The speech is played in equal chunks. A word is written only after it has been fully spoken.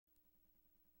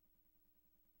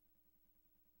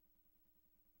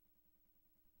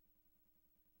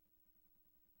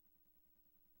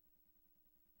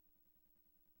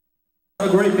A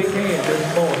great big hand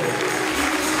this morning.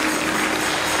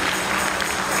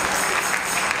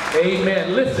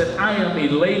 Amen. Listen, I am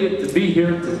elated to be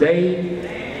here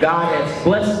today. God has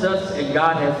blessed us and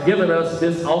God has given us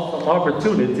this awesome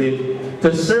opportunity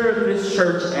to serve this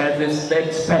church as its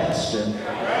next pastor.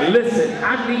 Listen,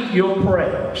 I need your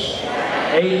prayers.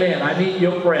 Amen. I need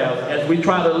your prayers as we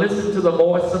try to listen to the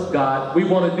voice of God. We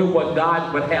want to do what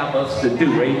God would have us to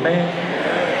do.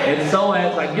 Amen. And so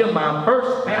as I give my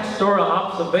first pastoral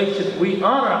observation, we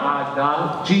honor our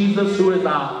God, Jesus, who is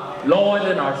our Lord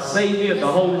and our Savior,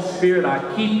 the Holy Spirit,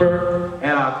 our keeper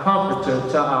and our comforter,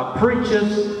 to our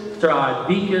preachers, to our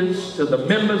deacons, to the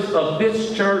members of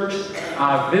this church,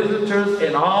 our visitors,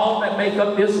 and all that make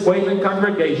up this Wayland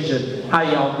congregation. How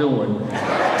y'all doing?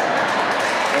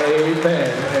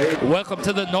 Amen. Welcome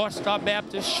to the North Star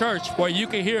Baptist Church, where you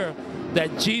can hear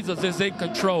that Jesus is in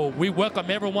control. We welcome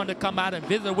everyone to come out and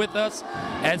visit with us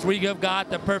as we give God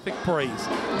the perfect praise.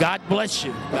 God bless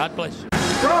you. God bless you.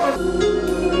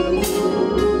 I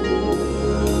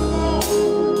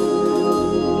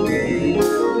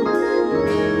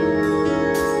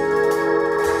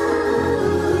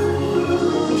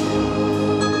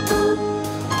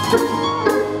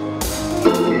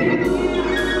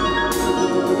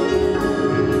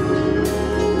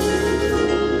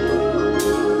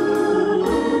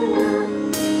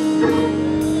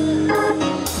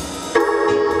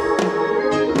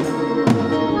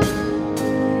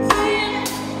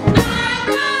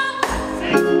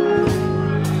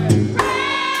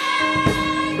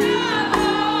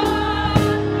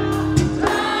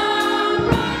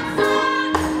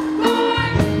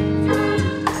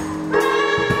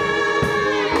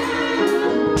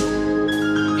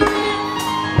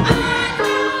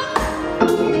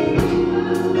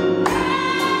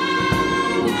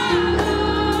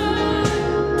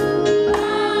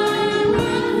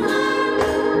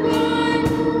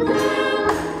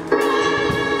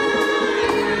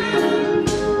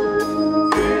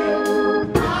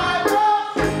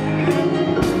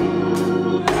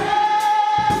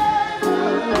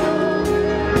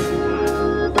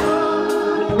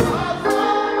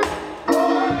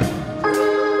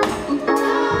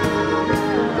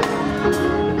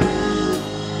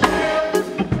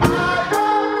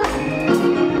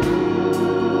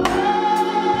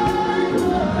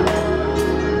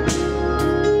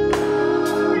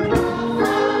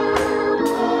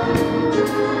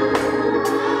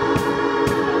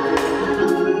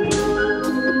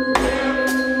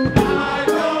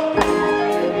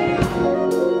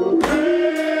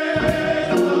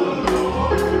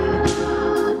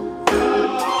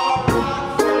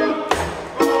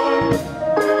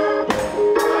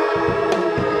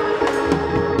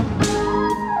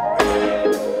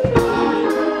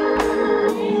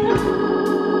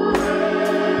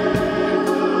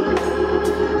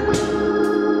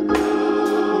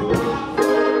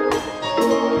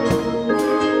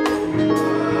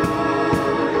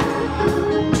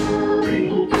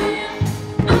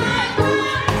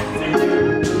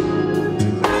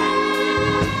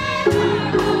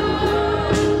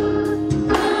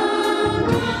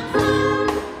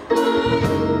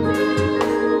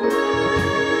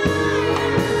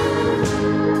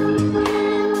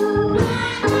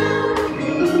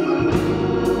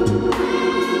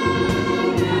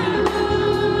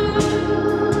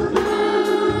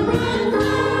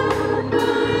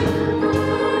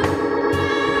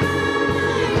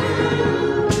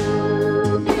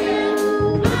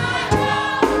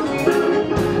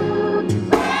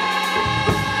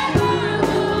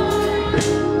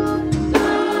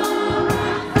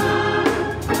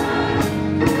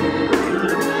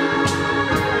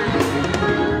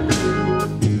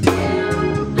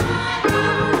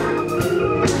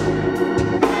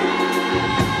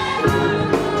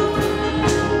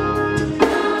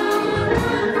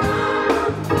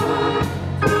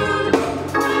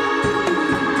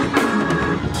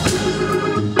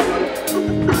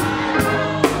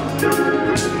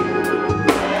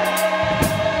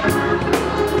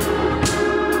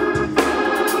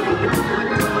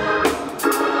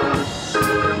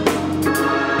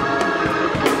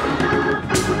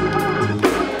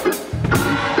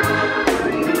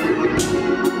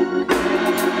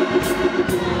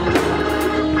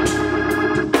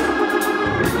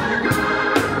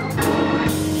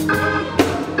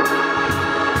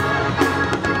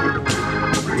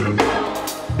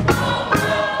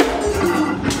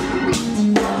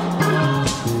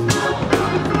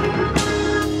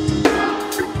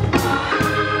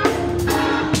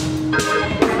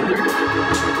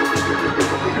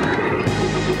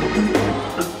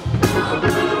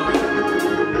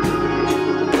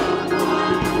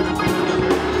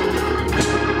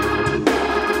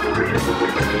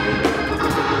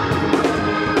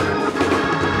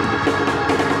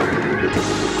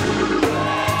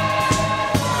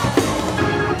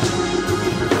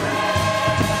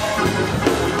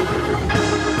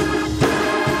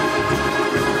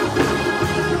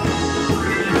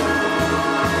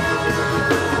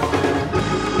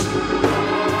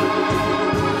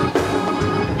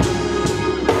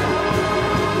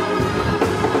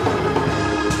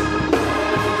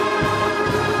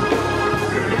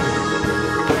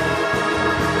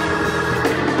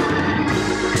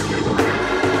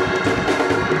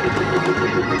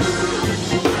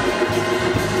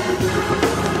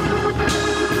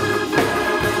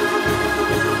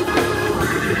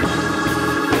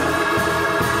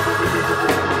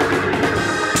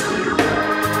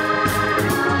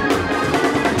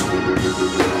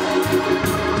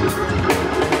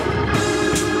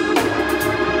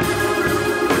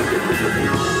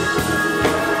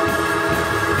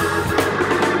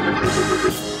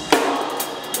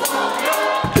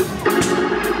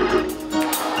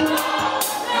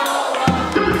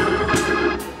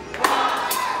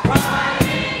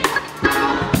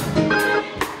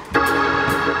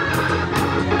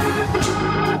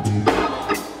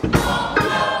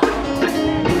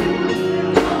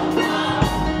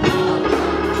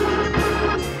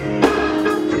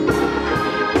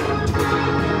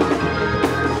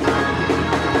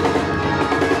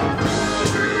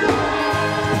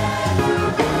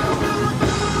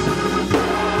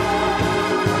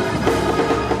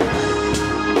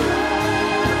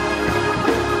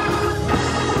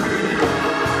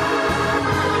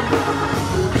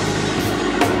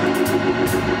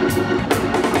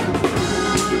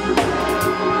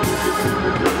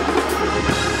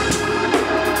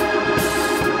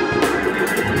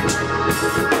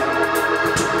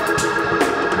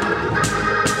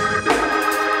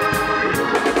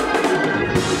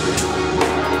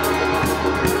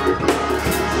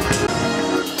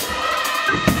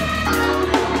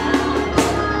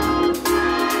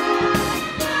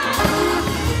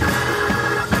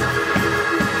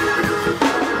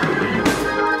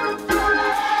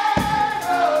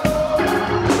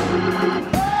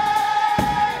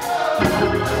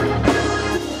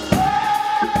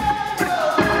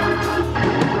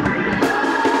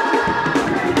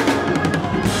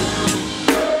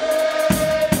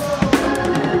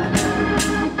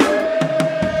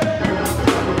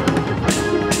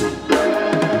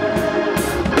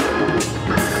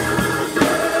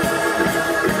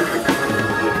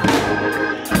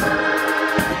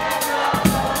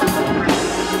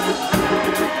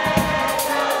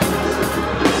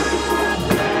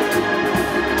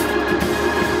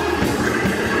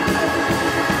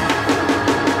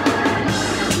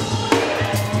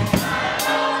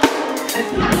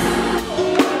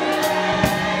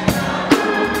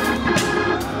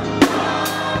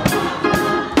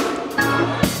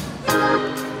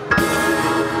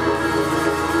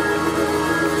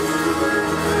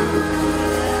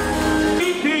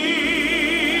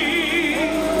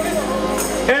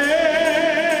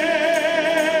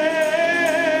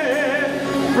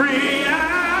free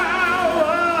hour.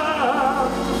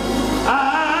 I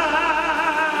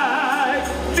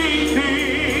need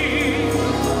thee.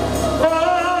 Oh,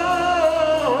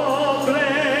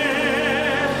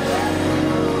 bless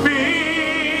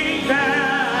me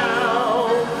now,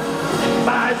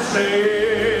 my Savior.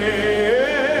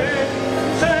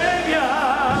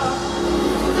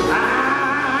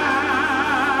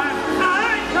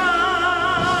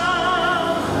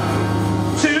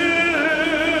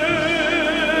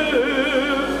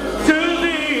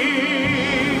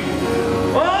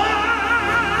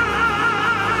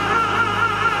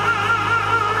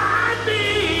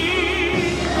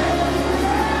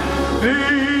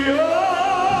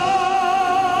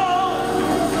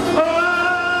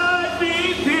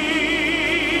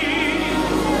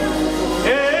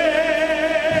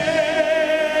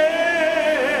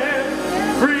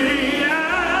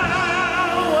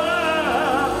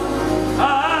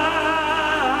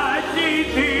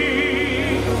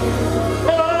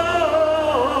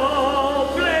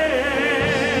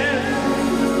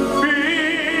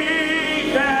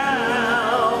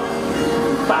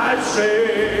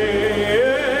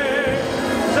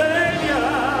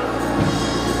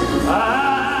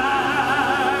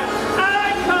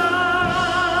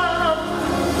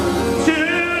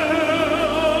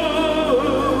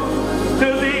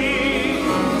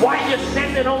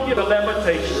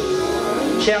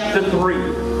 Chapter 3.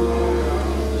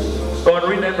 Start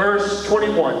reading at verse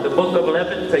 21, the book of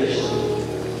Lamentations,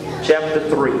 chapter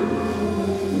 3.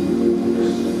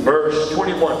 Verse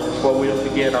 21 is where we'll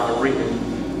begin our reading.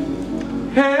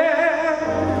 Every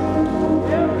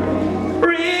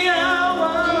hour,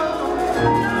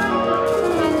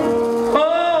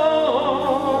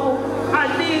 oh, I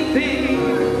need thee.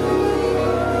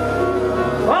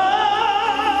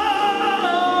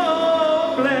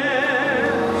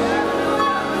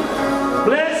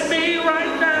 Bless me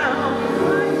right now,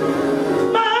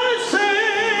 my Savior.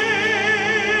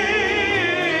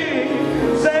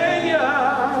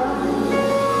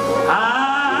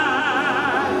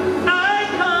 I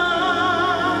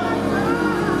come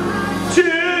to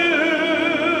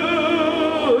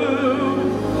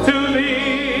thee.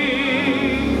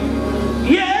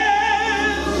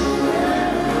 Yes,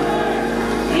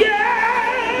 yes,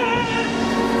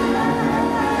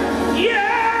 yes.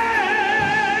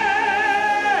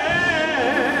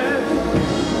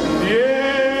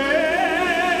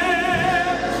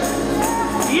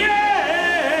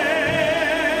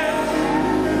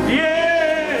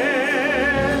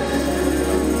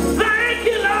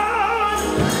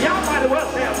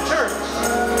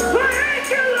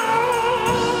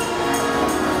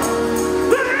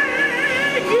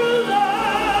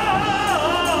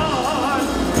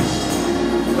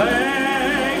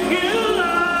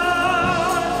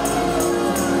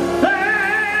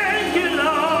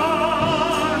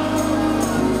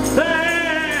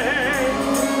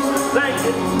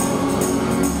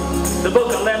 The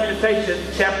book of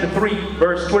Lamentations, chapter 3,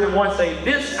 verse 21 says,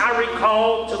 "This I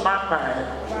recall to my mind,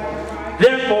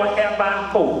 therefore have I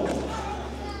hope.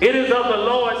 It is of the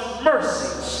Lord's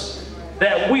mercies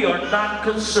that we are not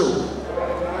consumed,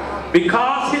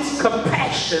 because his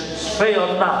compassions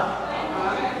fail not.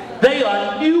 They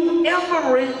are new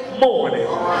every morning.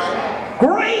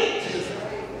 Great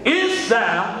is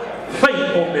thy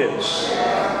faithfulness.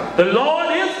 The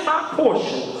Lord is my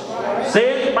portion,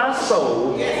 saith my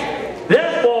soul.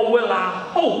 Therefore will I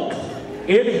hope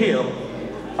in him."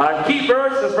 Our key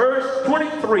verse is verse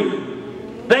 23.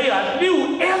 They are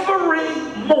new every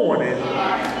morning.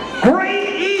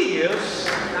 Great is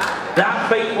thy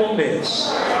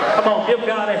faithfulness. Come on, give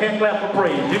God a hand clap of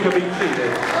praise. You can be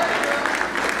seated.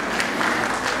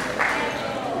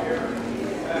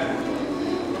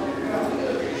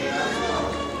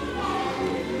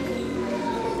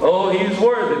 Oh, he's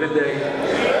worthy today.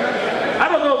 I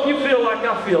don't know if you feel like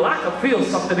I feel. I can feel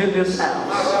something in this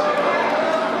house.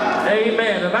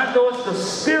 Amen. And I know it's the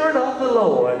Spirit of the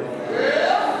Lord.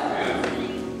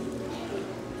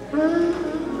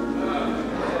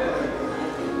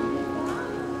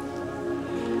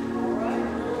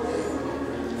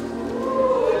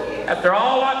 After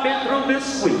all I've been through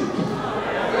this week,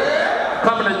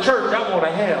 coming to church, I want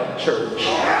to have church.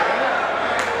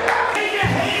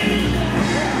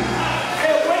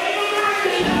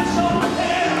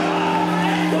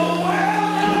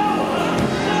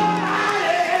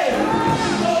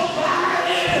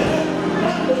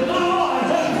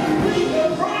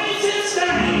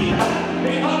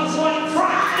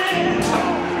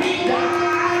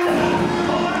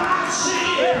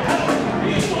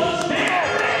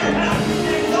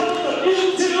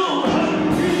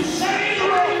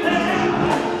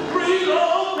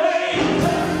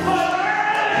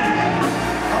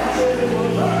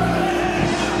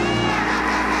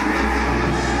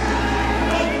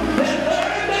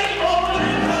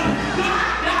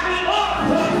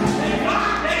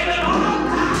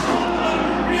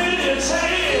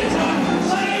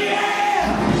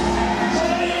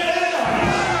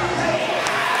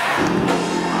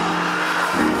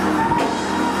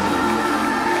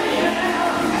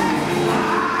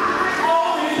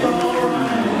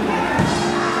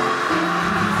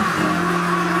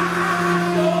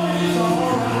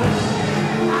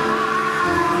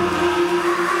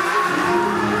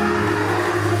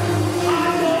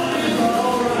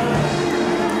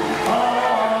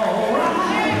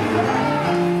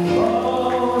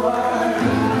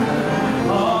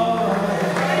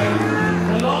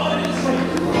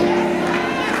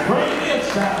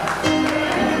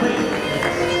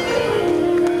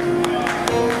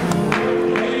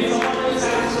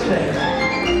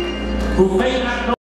 who may not